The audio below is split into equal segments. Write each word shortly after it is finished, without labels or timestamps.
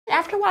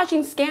after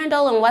watching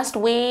Scandal and West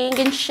Wing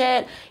and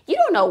shit, you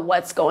don't know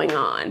what's going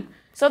on.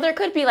 So there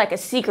could be like a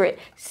secret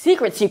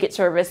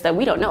service that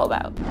we don't know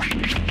about.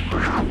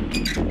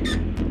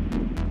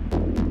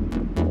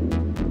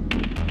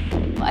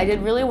 I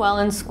did really well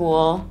in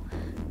school.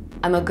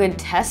 I'm a good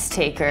test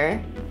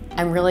taker.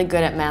 I'm really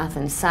good at math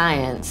and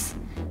science,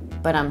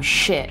 but I'm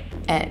shit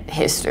at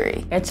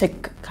history. I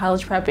took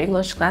college prep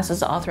English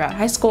classes all throughout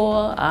high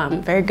school.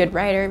 Very good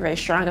writer, very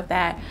strong at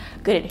that.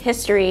 Good at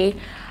history,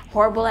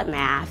 horrible at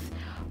math,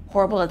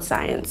 horrible at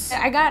science.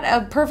 I got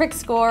a perfect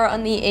score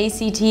on the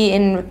ACT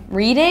in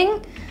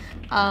reading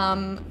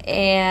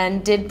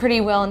and did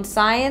pretty well in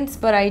science,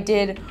 but I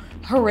did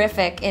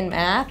horrific in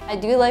math. I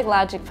do like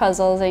logic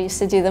puzzles. I used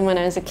to do them when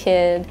I was a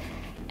kid.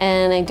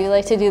 And I do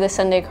like to do the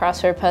Sunday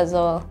crossword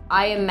puzzle.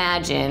 I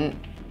imagine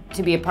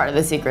to be a part of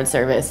the Secret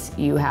Service,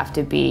 you have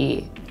to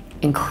be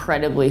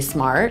incredibly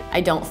smart.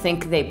 I don't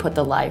think they put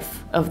the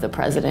life of the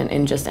president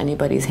in just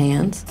anybody's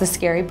hands. The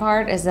scary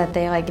part is that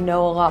they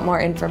know a lot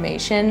more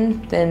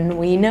information than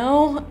we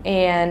know,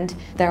 and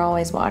they're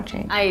always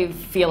watching. I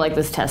feel like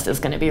this test is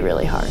going to be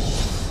really hard.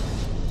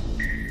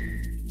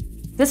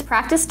 This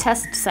practice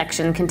test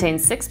section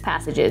contains 6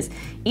 passages,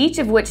 each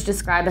of which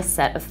describe a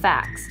set of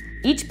facts.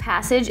 Each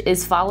passage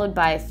is followed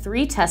by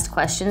 3 test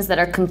questions that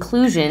are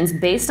conclusions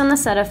based on the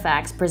set of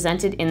facts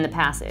presented in the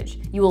passage.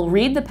 You will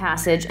read the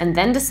passage and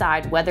then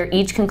decide whether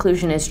each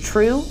conclusion is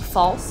true,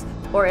 false,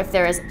 or if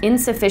there is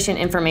insufficient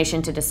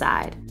information to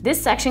decide.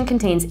 This section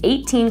contains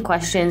 18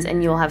 questions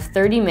and you will have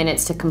 30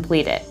 minutes to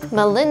complete it.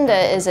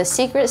 Melinda is a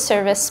Secret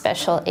Service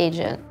special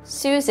agent.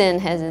 Susan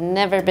has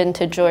never been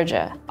to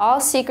Georgia.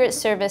 All Secret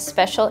Service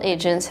special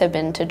agents have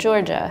been to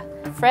Georgia.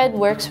 Fred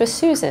works with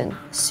Susan.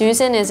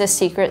 Susan is a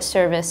Secret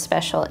Service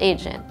special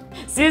agent.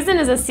 Susan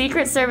is a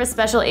Secret Service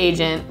special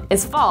agent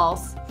is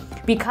false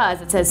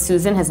because it says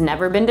Susan has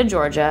never been to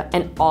Georgia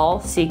and all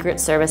Secret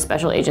Service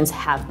special agents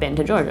have been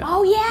to Georgia.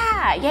 Oh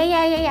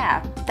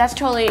yeah. That's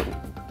totally,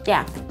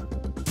 yeah.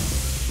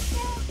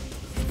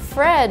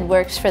 Fred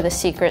works for the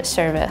Secret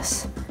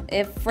Service.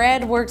 If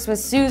Fred works with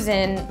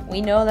Susan,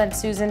 we know that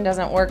Susan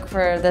doesn't work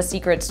for the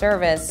Secret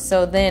Service,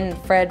 so then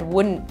Fred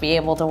wouldn't be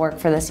able to work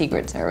for the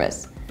Secret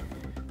Service,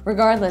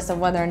 regardless of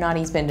whether or not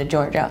he's been to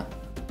Georgia.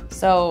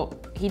 So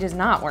he does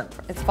not work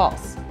for, it's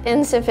false.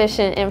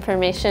 Insufficient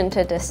information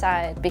to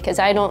decide, because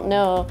I don't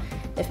know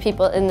if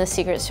people in the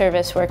Secret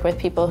Service work with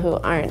people who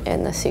aren't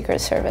in the Secret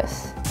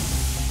Service.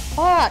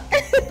 Fuck!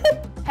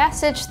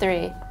 Passage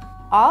 3.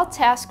 All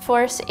task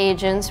force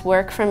agents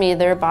work from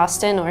either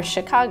Boston or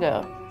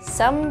Chicago.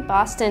 Some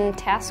Boston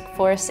task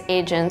force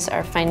agents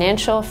are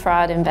financial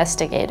fraud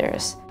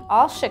investigators.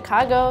 All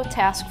Chicago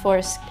task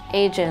force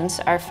agents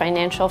are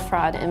financial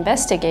fraud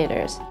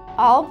investigators.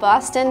 All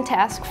Boston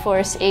task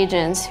force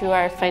agents who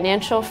are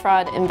financial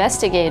fraud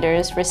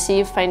investigators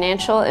receive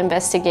financial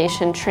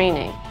investigation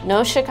training.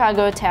 No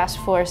Chicago task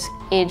force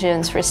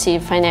agents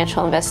receive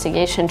financial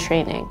investigation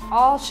training.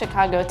 All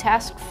Chicago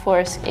task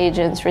force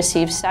agents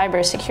receive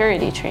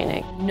cybersecurity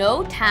training.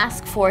 No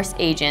task force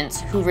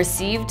agents who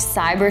received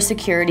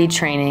cybersecurity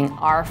training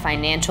are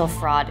financial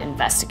fraud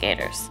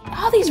investigators.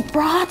 All these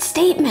broad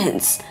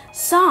statements.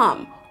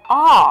 Some,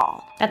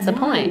 all. That's the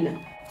point.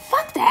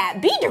 Fuck that,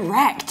 be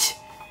direct.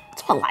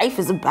 That's what life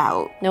is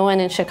about. No one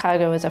in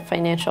Chicago is a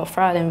financial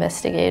fraud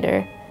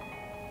investigator.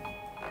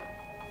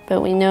 But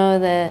we know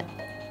that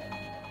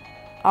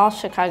all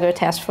Chicago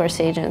task force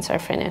agents are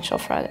financial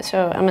fraud.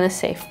 So I'm gonna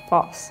say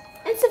false.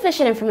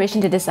 Insufficient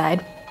information to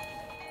decide.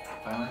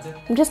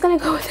 I'm just gonna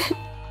go with it.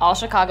 All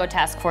Chicago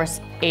task force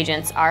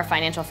agents are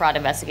financial fraud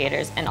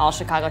investigators, and all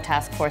Chicago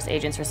task force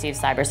agents receive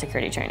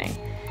cybersecurity training.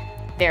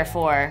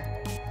 Therefore,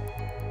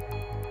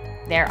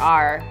 there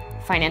are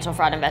financial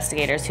fraud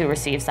investigators who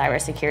receive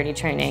cybersecurity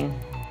training,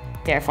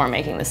 therefore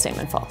making this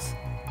statement false.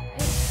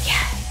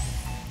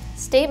 Yes.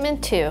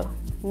 Statement 2.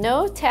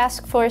 No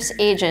task force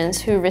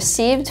agents who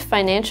received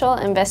financial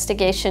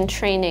investigation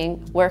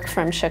training work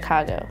from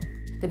Chicago.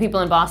 The people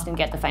in Boston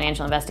get the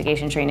financial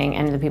investigation training,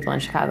 and the people in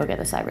Chicago get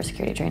the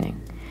cybersecurity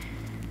training.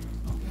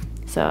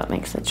 So it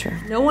makes it true.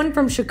 No one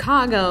from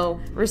Chicago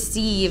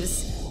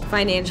receives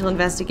financial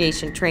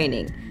investigation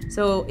training,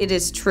 so it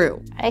is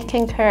true. I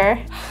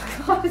concur.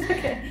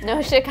 No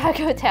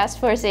Chicago task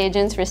force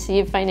agents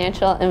receive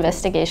financial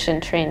investigation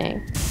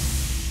training.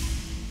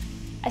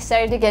 I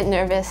started to get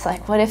nervous,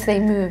 like, what if they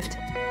moved?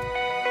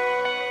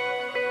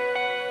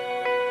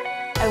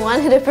 I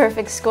wanted a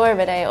perfect score,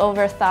 but I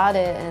overthought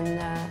it and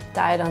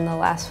died on the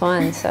last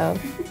one, so.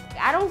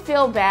 I don't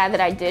feel bad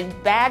that I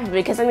did bad,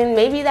 because I mean,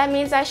 maybe that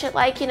means I should,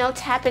 like, you know,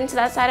 tap into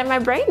that side of my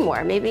brain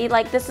more. Maybe,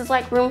 like, this is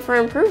like room for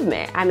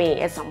improvement. I mean,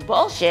 it's some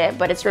bullshit,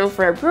 but it's room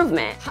for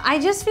improvement. I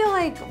just feel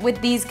like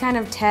with these kind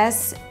of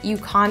tests, you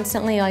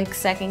constantly like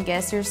second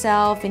guess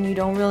yourself and you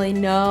don't really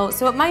know.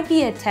 So it might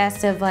be a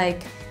test of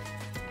like,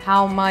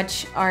 how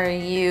much are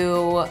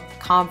you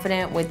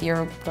confident with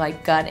your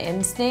like gut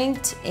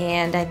instinct?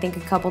 And I think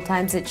a couple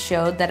times it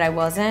showed that I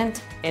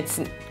wasn't. It's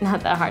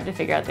not that hard to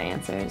figure out the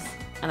answers.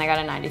 And I got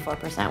a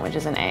 94%, which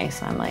is an A,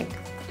 so I'm like,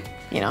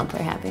 you know, I'm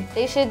pretty happy.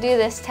 They should do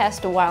this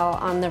test while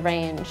on the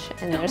range,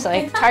 and there's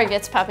like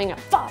targets popping up.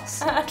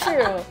 False,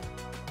 true.